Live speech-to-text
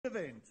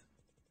event.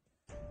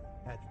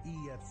 At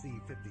EFC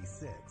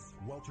 56,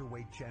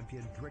 welterweight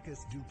champion Dricus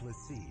du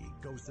Plessis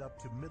goes up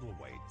to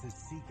middleweight to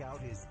seek out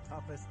his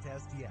toughest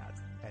test yet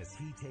as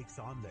he takes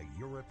on the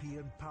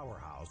European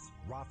powerhouse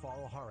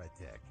Rafal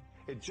Haratyk.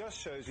 It just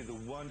shows you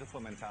the wonderful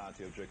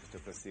mentality of Dricus du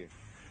Plessis.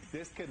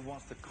 This kid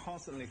wants to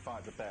constantly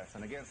fight the best,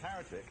 and against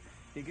Haratyk,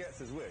 he gets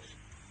his wish.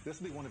 This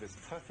will be one of his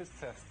toughest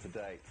tests to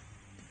date.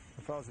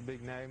 Rafal's a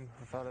big name.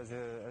 Rafal has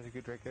a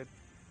good record,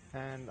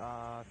 and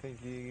I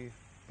think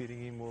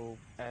beating him will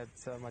add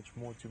so much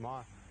more to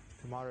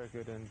my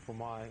record and for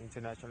my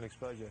international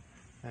exposure,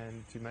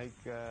 and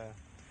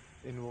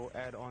it will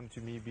add on to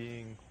me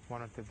being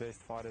one of the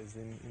best fighters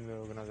in the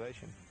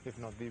organization, if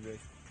not the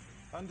best.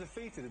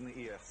 Undefeated in the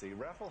EFC,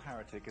 Rafal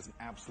Haratyk is an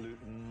absolute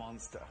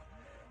monster.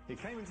 He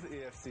came into the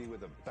EFC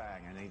with a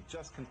bang, and he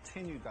just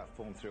continued that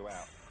form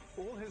throughout.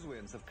 All his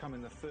wins have come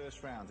in the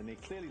first round, and he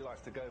clearly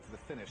likes to go for the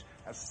finish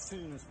as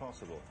soon as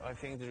possible. I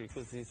think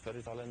Dricus is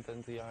very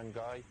talented young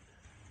guy.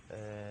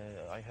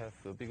 I have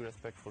a big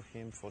respect for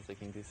him for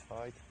taking this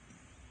fight,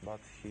 but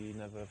he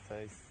never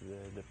faced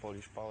the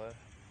Polish power,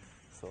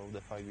 so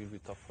the fight will be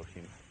tough for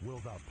him. Will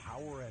the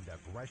power and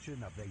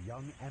aggression of the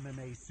young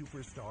MMA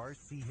superstar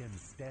see him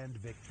stand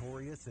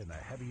victorious in the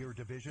heavier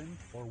division,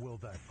 or will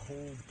the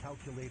cold,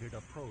 calculated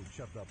approach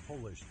of the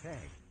Polish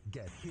tank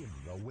get him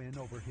the win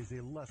over his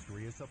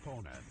illustrious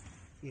opponent?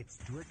 It's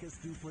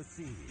Dricus du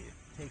Plessis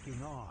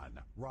taking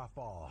on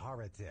Rafal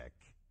Haratyk.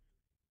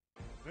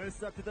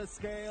 First up to the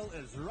scale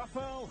is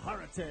Rafal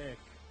Haratyk.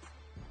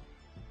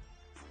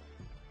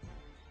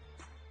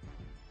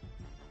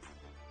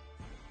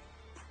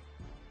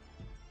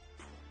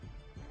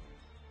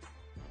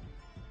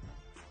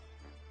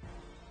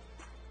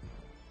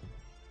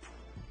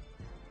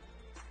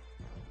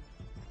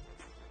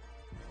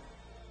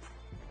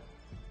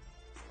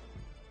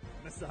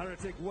 Mr.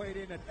 Haratyk weighed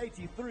in at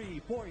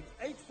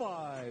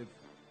 83.85.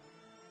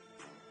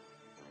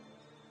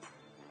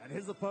 And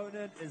his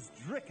opponent is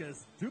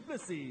Dricus du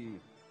Plessis.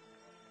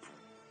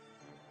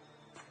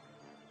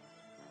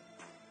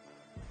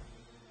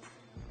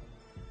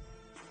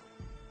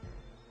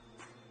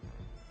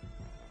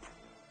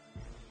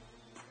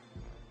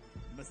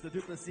 Mr.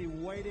 du Plessis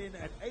weighed in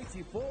at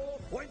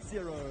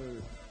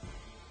 84.0.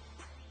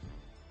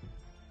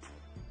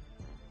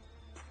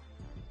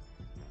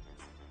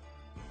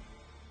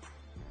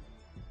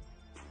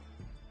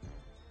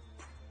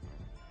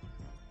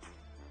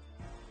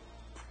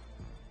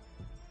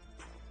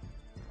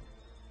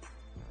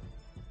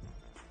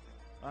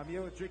 I'm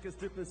here with Dricus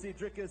du Plessis.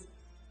 Dricus,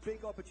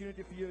 big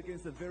opportunity for you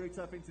against a very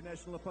tough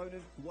international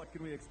opponent. What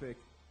can we expect?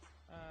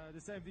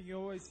 The same thing you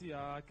always see.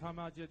 I come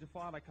out here to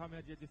fight, I come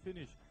out here to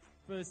finish.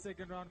 First,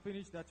 second round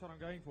finish, that's what I'm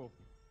going for.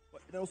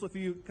 And also for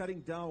you,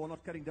 cutting down, or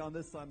not cutting down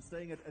this time,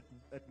 staying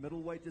at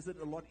middleweight, is it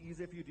a lot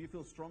easier for you? Do you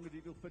feel stronger? Do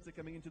you feel fitter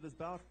coming into this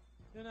bout?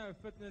 You know,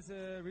 fitness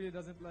really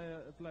doesn't play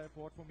a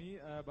part for me,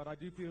 but I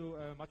do feel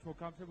much more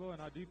comfortable,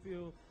 and I do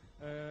feel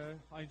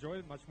I enjoy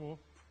it much more.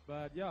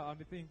 But yeah, I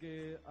think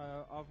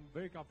I'm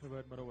very comfortable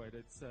at middleweight.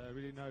 It's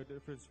really no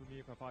difference for me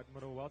if I fight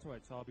middle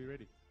welterweight, so I'll be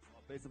ready.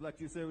 Best of luck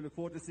to you, sir. We look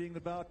forward to seeing the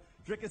bout.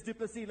 Dricus du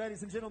Plessis,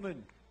 ladies and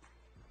gentlemen.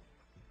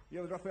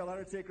 Here with Rafal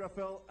Haratyk.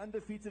 Rafal,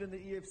 undefeated in the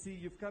EFC.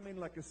 You've come in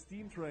like a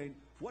steam train.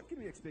 What can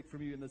we expect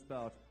from you in this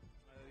bout?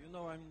 You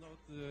know, I'm not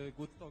a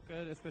good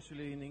talker,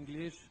 especially in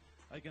English.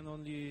 I can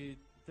only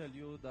tell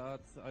you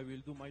that I will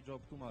do my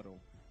job tomorrow.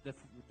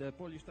 The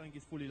Polish tank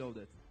is fully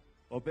loaded.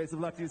 Well, best of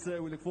luck to you,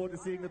 sir. We look forward to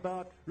seeing the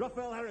bout.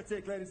 Rafal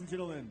Haratyk, ladies and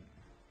gentlemen.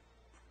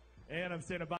 And I'm saying about